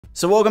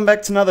So welcome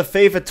back to another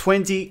FIFA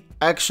 20.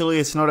 Actually,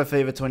 it's not a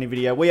FIFA 20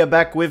 video. We are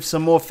back with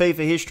some more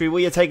FIFA history.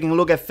 We are taking a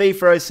look at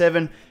FIFA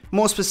 07.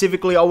 More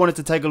specifically, I wanted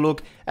to take a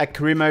look at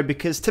Career Mode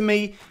because to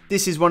me,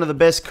 this is one of the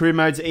best career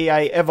modes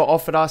EA ever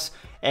offered us.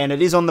 And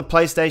it is on the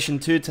PlayStation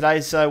 2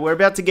 today. So we're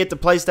about to get the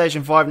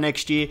PlayStation 5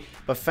 next year.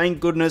 But thank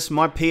goodness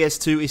my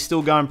PS2 is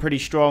still going pretty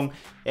strong.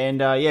 And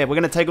yeah, we're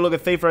going to take a look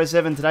at FIFA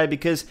 07 today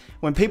because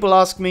when people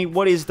ask me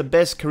what is the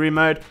best career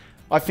mode,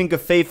 I think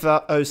of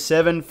FIFA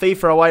 07,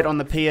 FIFA 08 on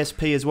the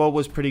PSP as well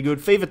was pretty good.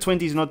 FIFA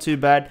 20 is not too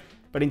bad,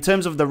 but in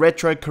terms of the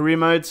retro career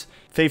modes,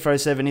 FIFA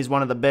 07 is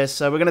one of the best.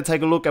 So we're going to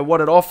take a look at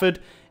what it offered,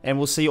 and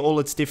we'll see all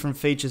its different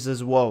features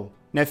as well.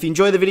 Now, if you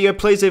enjoy the video,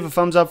 please leave a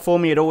thumbs up for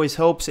me. It always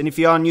helps. And if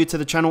you are new to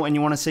the channel and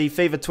you want to see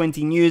FIFA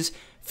 20 news,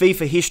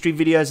 FIFA history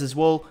videos as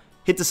well,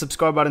 hit the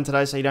subscribe button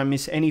today so you don't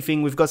miss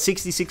anything. We've got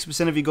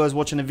 66% of you guys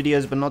watching the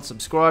videos but not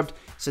subscribed.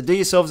 So do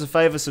yourselves a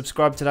favor,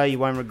 subscribe today. You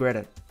won't regret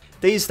it.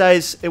 These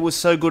days, it was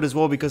so good as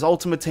well because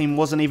Ultimate Team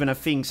wasn't even a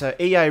thing. So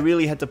EA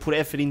really had to put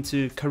effort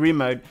into career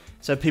mode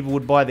so people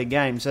would buy the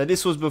game. So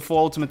this was before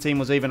Ultimate Team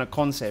was even a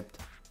concept.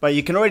 But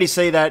you can already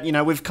see that, you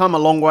know, we've come a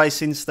long way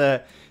since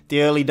the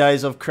early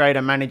days of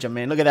Creator Manager,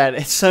 man. Look at that.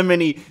 It's so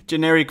many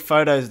generic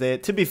photos there.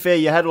 To be fair,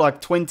 you had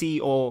like 20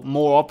 or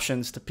more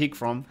options to pick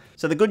from.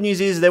 So the good news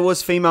is there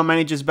was female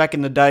managers back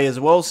in the day as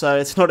well. So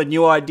it's not a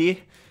new idea.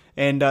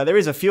 And there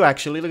is a few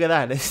actually. Look at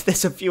that.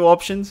 There's a few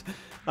options.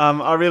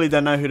 I really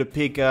don't know who to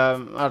pick. I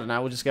don't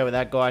know. We'll just go with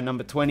that guy,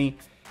 number 20.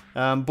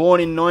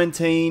 Born in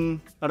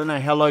I don't know,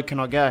 how low can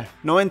I go?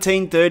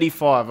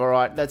 1935. All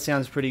right, that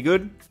sounds pretty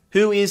good.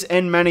 Who is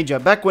End Manager?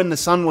 Back when the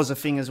Sun was a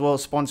thing as well,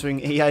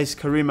 sponsoring EA's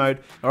career mode.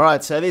 All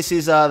right, so this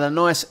is the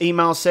nice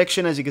email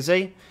section, as you can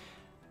see.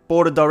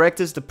 Board of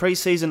Directors, the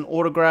preseason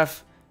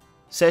autograph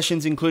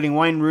sessions, including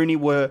Wayne Rooney,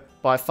 were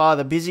by far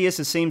the busiest.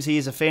 It seems he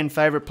is a fan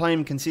favourite. Play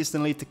him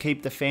consistently to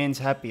keep the fans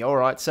happy. All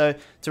right, so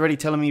it's already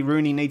telling me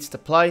Rooney needs to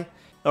play.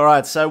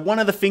 Alright, so one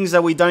of the things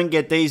that we don't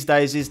get these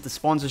days is the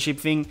sponsorship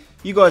thing.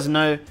 You guys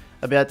know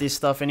about this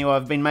stuff anyway.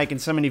 I've been making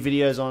so many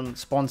videos on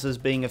sponsors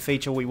being a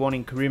feature we want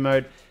in career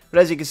mode. But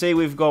as you can see,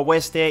 we've got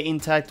West Air,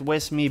 Intact,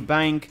 Westmere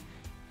Bank,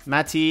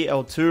 Mati,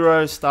 El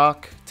Turo,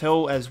 Stark,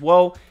 Tel as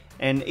well.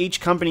 And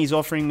each company is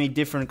offering me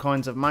different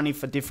kinds of money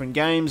for different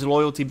games,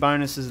 loyalty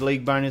bonuses,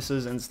 league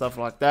bonuses and stuff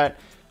like that.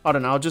 I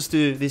don't know, I'll just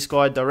do this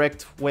guy,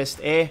 Direct West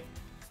Air.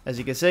 As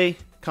you can see,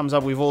 comes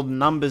up with all the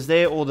numbers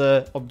there, all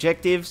the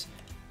objectives.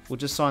 We'll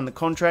just sign the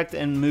contract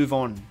and move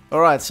on.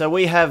 Alright, so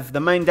we have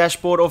the main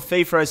dashboard of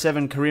FIFA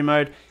 07 career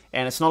mode.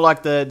 And it's not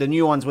like the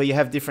new ones where you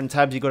have different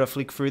tabs you got to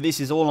flick through. This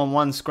is all on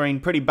one screen.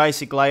 Pretty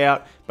basic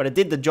layout, but it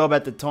did the job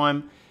at the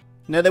time.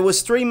 Now, there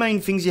was three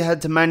main things you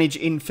had to manage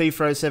in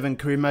FIFA 07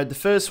 career mode. The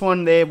first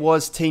one there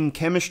was team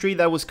chemistry.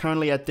 That was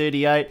currently at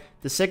 38.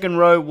 The second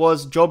row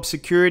was job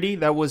security.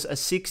 That was a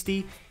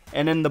 60.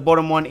 And then the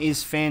bottom one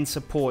is fan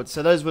support.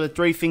 So those were the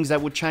three things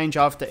that would change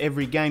after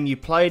every game you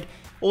played.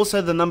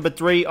 Also, the number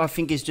 3, I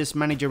think, is just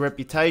manager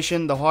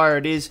reputation. The higher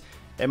it is,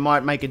 it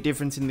might make a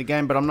difference in the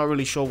game, but I'm not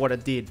really sure what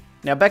it did.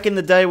 Now, back in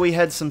the day, we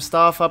had some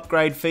staff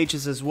upgrade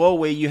features as well,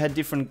 where you had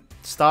different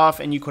staff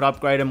and you could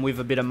upgrade them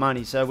with a bit of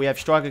money. So we have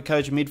striker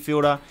coach,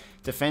 midfielder,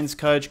 defense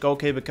coach,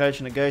 goalkeeper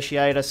coach,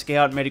 negotiator,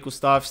 scout, medical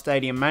staff,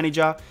 stadium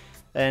manager.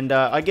 And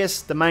I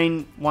guess the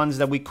main ones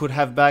that we could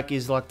have back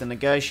is like the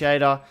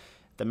negotiator,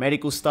 the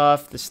medical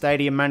staff, the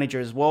stadium manager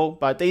as well.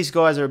 But these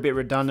guys are a bit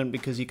redundant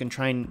because you can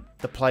train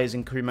the players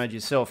in career mode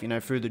yourself, you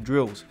know, through the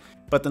drills.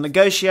 But the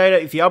negotiator,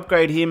 if you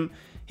upgrade him,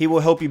 he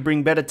will help you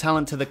bring better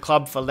talent to the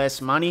club for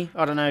less money.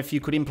 I don't know if you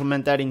could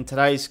implement that in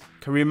today's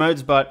career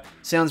modes, but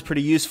sounds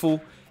pretty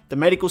useful. The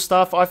medical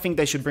staff, I think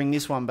they should bring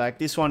this one back.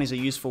 This one is a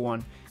useful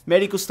one.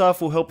 Medical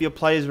staff will help your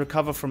players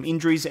recover from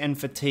injuries and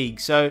fatigue.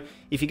 So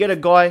if you get a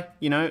guy,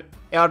 you know,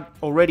 out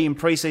already in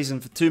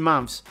preseason for 2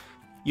 months,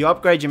 you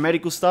upgrade your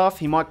medical staff,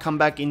 he might come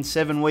back in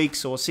 7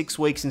 weeks or 6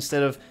 weeks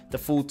instead of the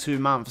full 2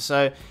 months.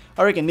 So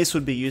I reckon this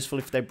would be useful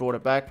if they brought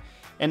it back.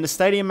 And the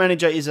stadium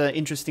manager is an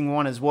interesting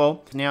one as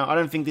well. Now, I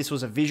don't think this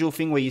was a visual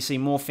thing where you see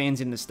more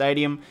fans in the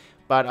stadium,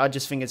 but I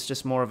just think it's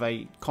just more of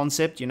a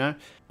concept, you know.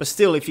 But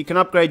still, if you can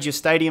upgrade your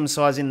stadium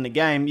size in the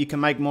game, you can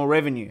make more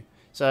revenue.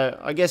 So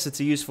I guess it's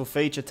a useful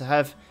feature to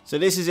have. So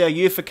this is our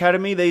youth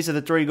academy. These are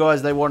the 3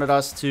 guys they wanted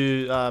us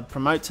to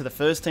promote to the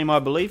first team, I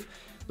believe.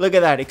 Look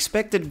at that,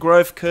 expected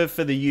growth curve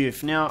for the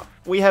youth. Now,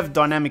 we have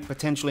dynamic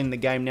potential in the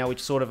game now,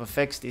 which sort of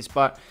affects this,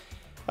 but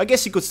I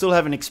guess you could still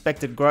have an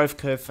expected growth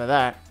curve for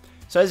that.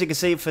 So as you can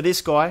see, for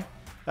this guy,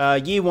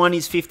 year 1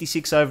 is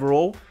 56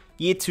 overall,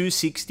 year 2,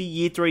 60,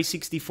 year 3,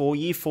 64,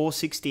 year 4,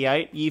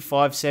 68, year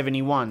 5,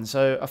 71.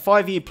 So a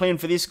 5-year plan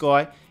for this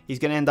guy, he's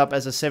going to end up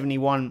as a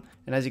 71.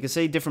 And as you can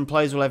see, different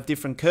players will have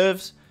different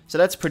curves. So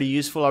that's pretty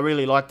useful. I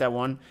really like that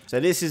one. So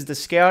this is the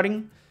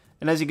scouting.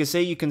 And as you can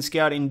see, you can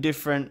scout in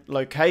different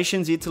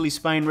locations: Italy,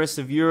 Spain, rest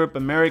of Europe,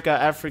 America,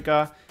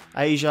 Africa,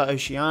 Asia,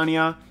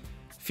 Oceania.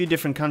 A few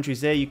different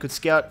countries there. You could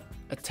scout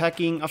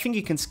attacking. I think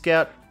you can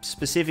scout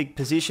specific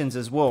positions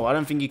as well. I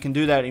don't think you can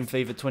do that in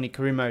FIFA 20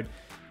 career mode.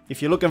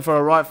 If you're looking for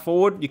a right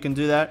forward, you can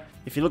do that.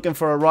 If you're looking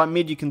for a right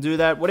mid, you can do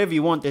that. Whatever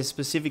you want, there's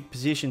specific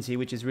positions here,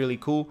 which is really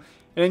cool.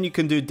 And then you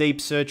can do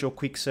deep search or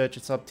quick search,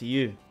 it's up to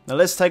you. Now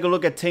let's take a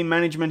look at team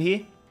management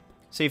here.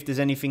 See if there's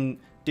anything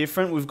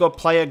different. We've got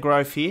player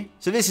growth here.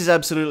 So this is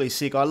absolutely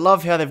sick. I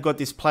love how they've got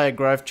this player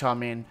growth chart,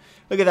 man.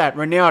 Look at that.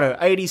 Ronaldo,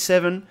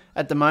 87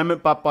 at the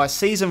moment, but by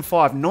season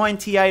 5,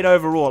 98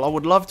 overall. I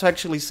would love to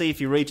actually see if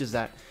he reaches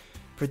that.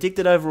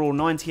 Predicted overall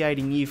 98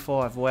 in year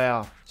 5.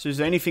 Wow. So is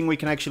there anything we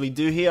can actually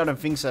do here? I don't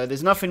think so.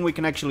 There's nothing we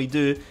can actually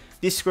do.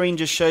 This screen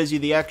just shows you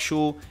the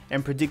actual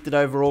and predicted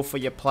overall for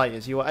your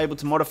players. You are able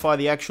to modify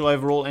the actual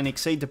overall and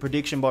exceed the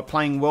prediction by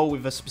playing well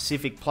with a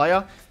specific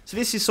player. So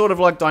this is sort of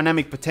like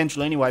dynamic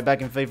potential anyway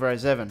back in FIFA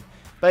 07.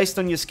 Based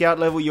on your scout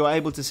level, you are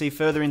able to see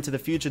further into the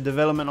future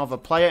development of a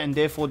player and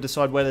therefore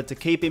decide whether to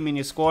keep him in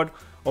your squad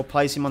or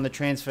place him on the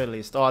transfer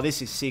list. Oh,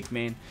 this is sick,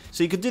 man.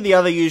 So you could do the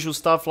other usual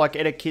stuff like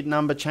edit kit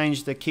number,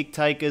 change the kick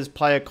takers,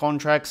 player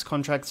contracts,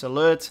 contracts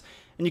alerts,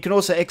 and you can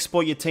also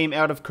export your team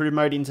out of career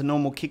mode into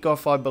normal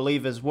kickoff, I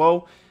believe, as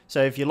well.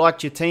 So if you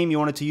liked your team, you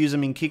wanted to use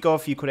them in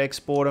kickoff, you could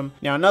export them.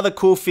 Now another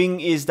cool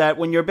thing is that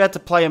when you're about to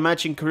play a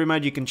match in career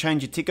mode, you can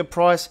change your ticket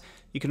price.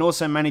 You can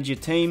also manage your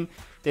team.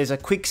 There's a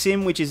quick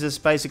sim, which is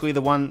just basically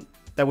the one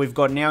that we've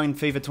got now in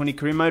FIFA 20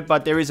 career mode,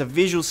 but there is a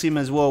visual sim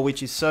as well,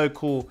 which is so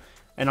cool,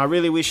 and I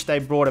really wish they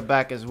brought it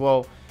back as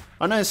well.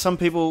 I know some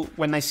people,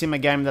 when they sim a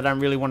game, they don't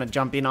really want to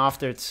jump in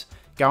after it's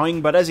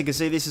going, but as you can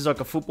see, this is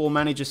like a football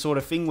manager sort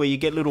of thing where you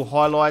get little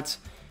highlights,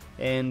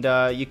 and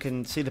you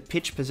can see the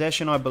pitch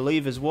possession, I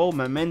believe, as well,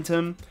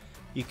 momentum.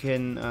 You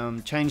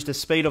can change the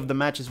speed of the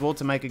match as well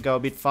to make it go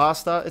a bit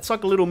faster. It's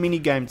like a little mini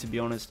game, to be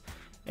honest.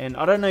 And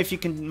I don't know if you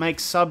can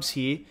make subs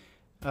here.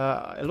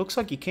 It looks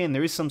like you can.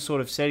 There is some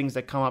sort of settings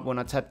that come up when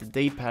I tap the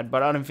D-pad,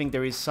 but I don't think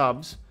there is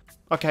subs.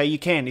 Okay, you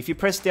can. If you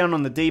press down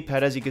on the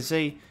D-pad, as you can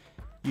see,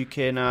 you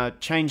can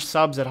change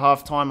subs at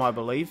half time, I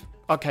believe.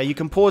 Okay, you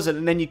can pause it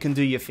and then you can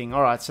do your thing.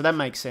 Alright, so that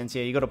makes sense.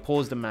 Yeah, you got to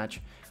pause the match.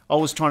 I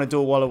was trying to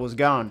do it while it was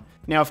going.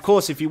 Now, of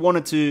course, if you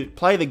wanted to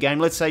play the game,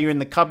 let's say you're in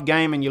the cup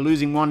game and you're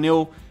losing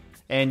 1-0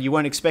 and you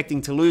weren't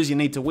expecting to lose, you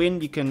need to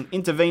win, you can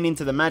intervene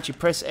into the match. You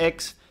press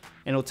X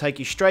and it'll take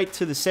you straight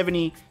to the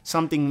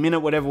 70-something minute,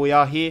 whatever we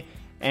are here,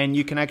 and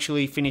you can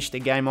actually finish the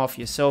game off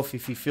yourself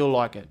if you feel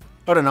like it.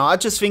 I don't know, I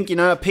just think, you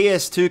know, a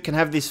PS2 can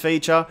have this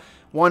feature.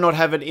 Why not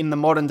have it in the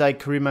modern day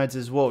career modes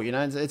as well, you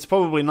know? It's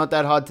probably not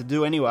that hard to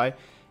do anyway,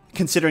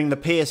 considering the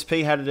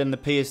PSP had it and the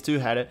PS2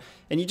 had it.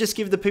 And you just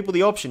give the people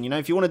the option, you know?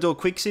 If you want to do a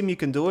quick sim, you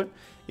can do it.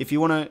 If you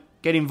want to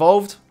get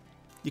involved,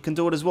 you can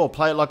do it as well.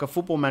 Play it like a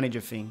football manager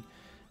thing.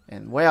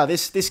 And wow,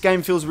 this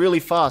game feels really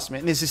fast,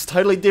 man. This is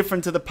totally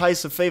different to the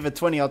pace of FIFA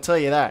 20, I'll tell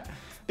you that.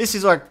 This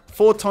is like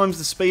 4 times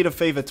the speed of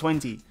FIFA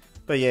 20.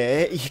 But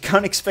yeah, you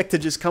can't expect to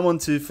just come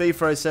onto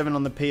FIFA 07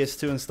 on the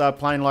PS2 and start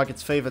playing like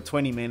it's FIFA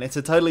 20, man. It's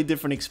a totally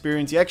different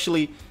experience. You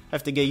actually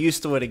have to get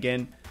used to it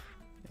again.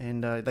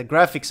 And the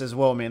graphics as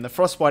well, man. The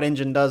Frostbite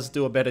engine does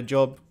do a better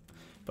job.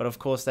 But of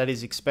course, that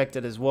is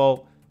expected as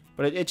well.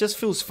 But it just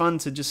feels fun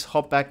to just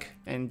hop back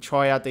and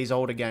try out these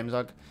older games.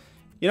 Like,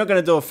 you're not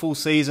going to do a full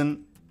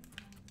season.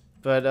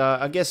 But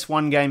I guess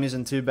one game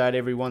isn't too bad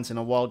every once in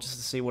a while just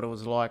to see what it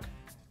was like.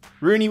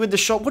 Rooney with the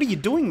shot. What are you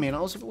doing, man?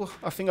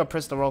 I think I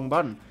pressed the wrong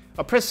button.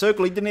 I pressed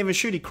circle, he didn't even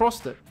shoot, he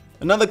crossed it.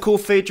 Another cool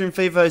feature in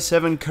FIFA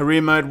 07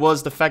 career mode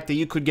was the fact that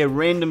you could get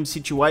random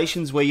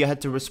situations where you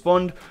had to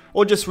respond,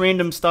 or just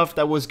random stuff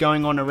that was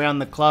going on around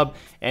the club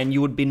and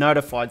you would be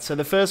notified. So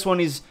the first one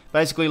is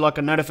basically like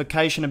a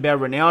notification about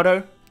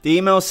Ronaldo. The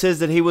email says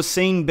that he was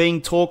seen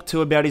being talked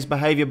to about his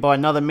behaviour by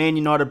another Man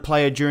United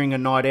player during a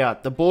night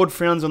out. The board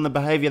frowns on the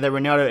behaviour that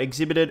Ronaldo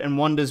exhibited and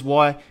wonders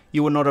why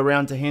you were not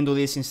around to handle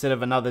this instead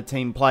of another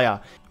team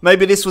player.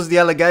 Maybe this was the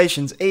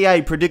allegations.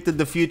 EA predicted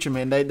the future,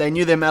 man. They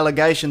knew them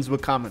allegations were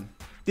coming.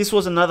 This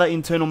was another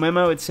internal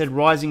memo. It said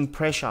rising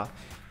pressure.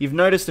 You've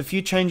noticed a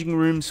few changing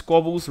room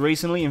squabbles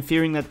recently, and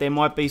fearing that there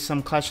might be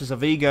some clashes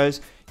of egos,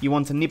 you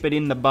want to nip it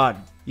in the bud.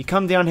 You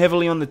come down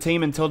heavily on the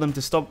team and tell them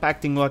to stop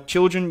acting like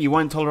children. You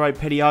won't tolerate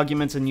petty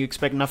arguments and you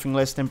expect nothing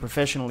less than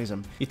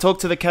professionalism. You talk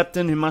to the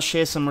captain, who must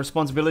share some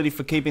responsibility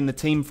for keeping the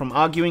team from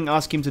arguing.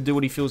 Ask him to do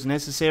what he feels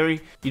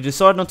necessary. You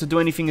decide not to do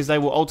anything as they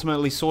will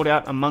ultimately sort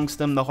out amongst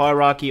them the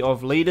hierarchy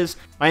of leaders.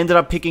 I ended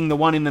up picking the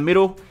one in the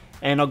middle,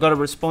 and I got a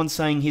response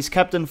saying he's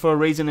captain for a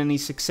reason and he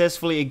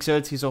successfully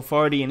exerts his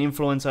authority and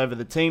influence over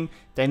the team.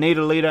 They need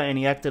a leader and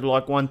he acted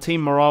like one.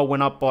 Team morale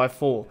went up by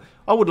 4.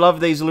 I would love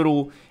these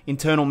little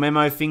internal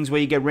memo things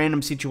where you get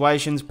random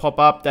situations pop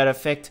up that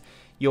affect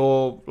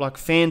your like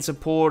fan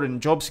support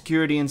and job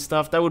security and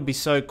stuff. That would be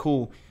so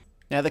cool.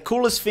 Now the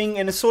coolest thing,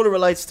 and it sort of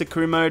relates to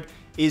career mode,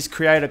 is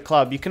create a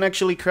club. You can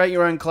actually create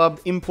your own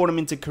club, import them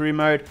into career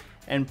mode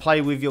and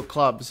play with your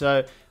club.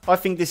 So I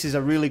think this is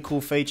a really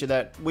cool feature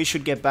that we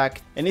should get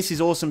back. And this is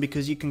awesome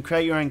because you can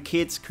create your own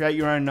kits, create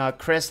your own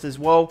crest as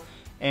well,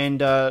 and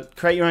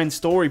create your own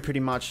story pretty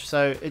much.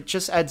 So it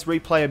just adds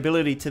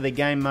replayability to the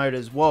game mode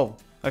as well.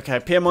 Okay,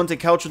 Piemonte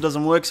Calcio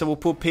doesn't work, so we'll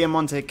put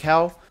Piemonte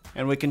Cal.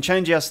 And we can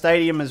change our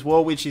stadium as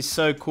well, which is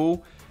so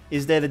cool.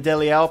 Is there the Delle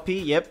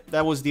Alpi? Yep,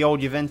 that was the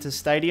old Juventus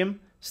stadium.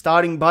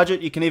 starting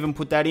budget. You can even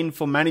put that in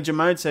for manager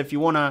mode. So if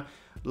you want a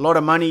lot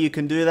of money, you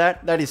can do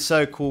that. That is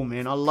so cool,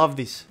 man. I love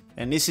this.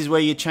 And this is where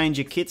you change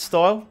your kit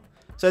style.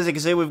 So as you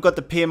can see, we've got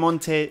the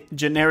Piemonte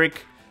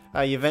generic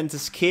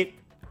Juventus kit.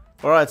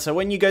 Alright, so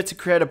when you go to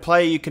create a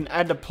player, you can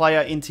add a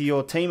player into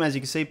your team. As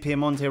you can see,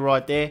 Piemonte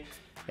right there.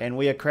 And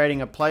we are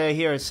creating a player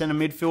here, a center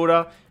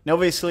midfielder. Now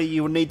obviously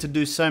you will need to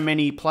do so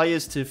many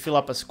players to fill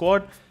up a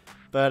squad.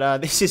 But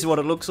this is what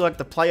it looks like,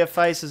 the player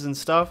faces and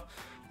stuff.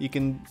 You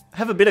can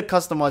have a bit of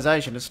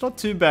customization. It's not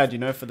too bad, you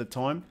know, for the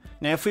time.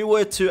 Now if we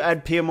were to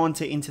add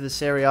Piemonte into the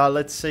Serie A,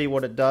 let's see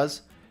what it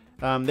does.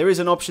 There is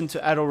an option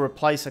to add or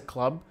replace a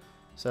club.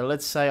 So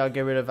let's say I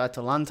get rid of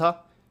Atalanta.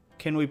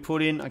 Can we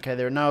put in, okay,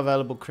 there are no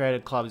available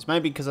created clubs.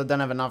 Maybe because I don't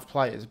have enough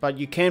players. But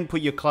you can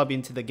put your club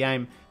into the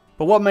game.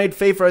 But what made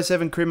FIFA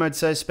 07 Career Mode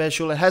so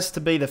special, it has to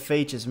be the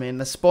features, man.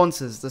 The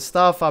sponsors, the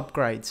staff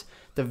upgrades,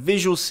 the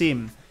visual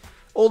sim.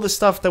 All the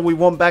stuff that we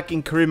want back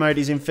in Career Mode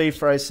is in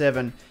FIFA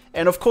 07.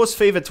 And of course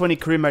FIFA 20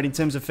 Career Mode in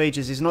terms of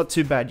features is not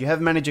too bad. You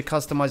have manager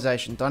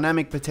customization,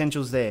 dynamic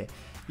potentials there.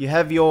 You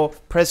have your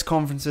press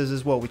conferences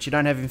as well, which you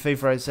don't have in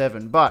FIFA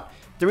 07. But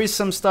there is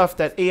some stuff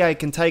that EA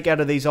can take out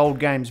of these old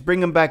games,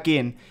 bring them back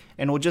in,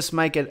 and will just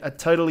make it a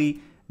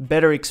totally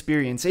better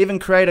experience. Even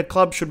create a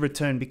club should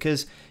return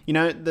because, you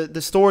know, the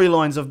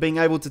storylines of being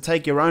able to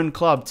take your own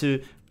club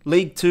to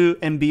League 2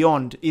 and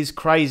beyond is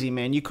crazy,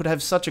 man. You could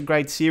have such a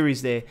great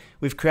series there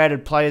with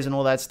created players and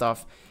all that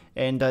stuff.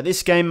 And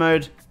this game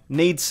mode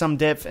needs some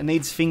depth and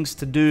needs things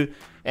to do.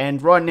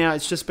 And right now,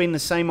 it's just been the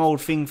same old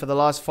thing for the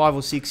last 5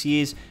 or 6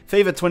 years.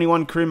 FIFA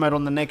 21 Career Mode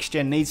on the next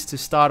gen needs to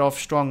start off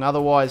strong.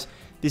 Otherwise,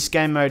 this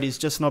game mode is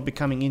just not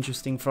becoming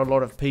interesting for a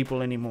lot of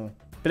people anymore.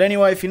 But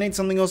anyway, if you need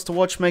something else to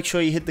watch, make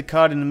sure you hit the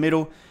card in the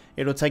middle.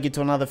 It'll take you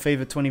to another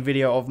FIFA 20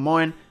 video of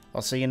mine.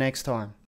 I'll see you next time.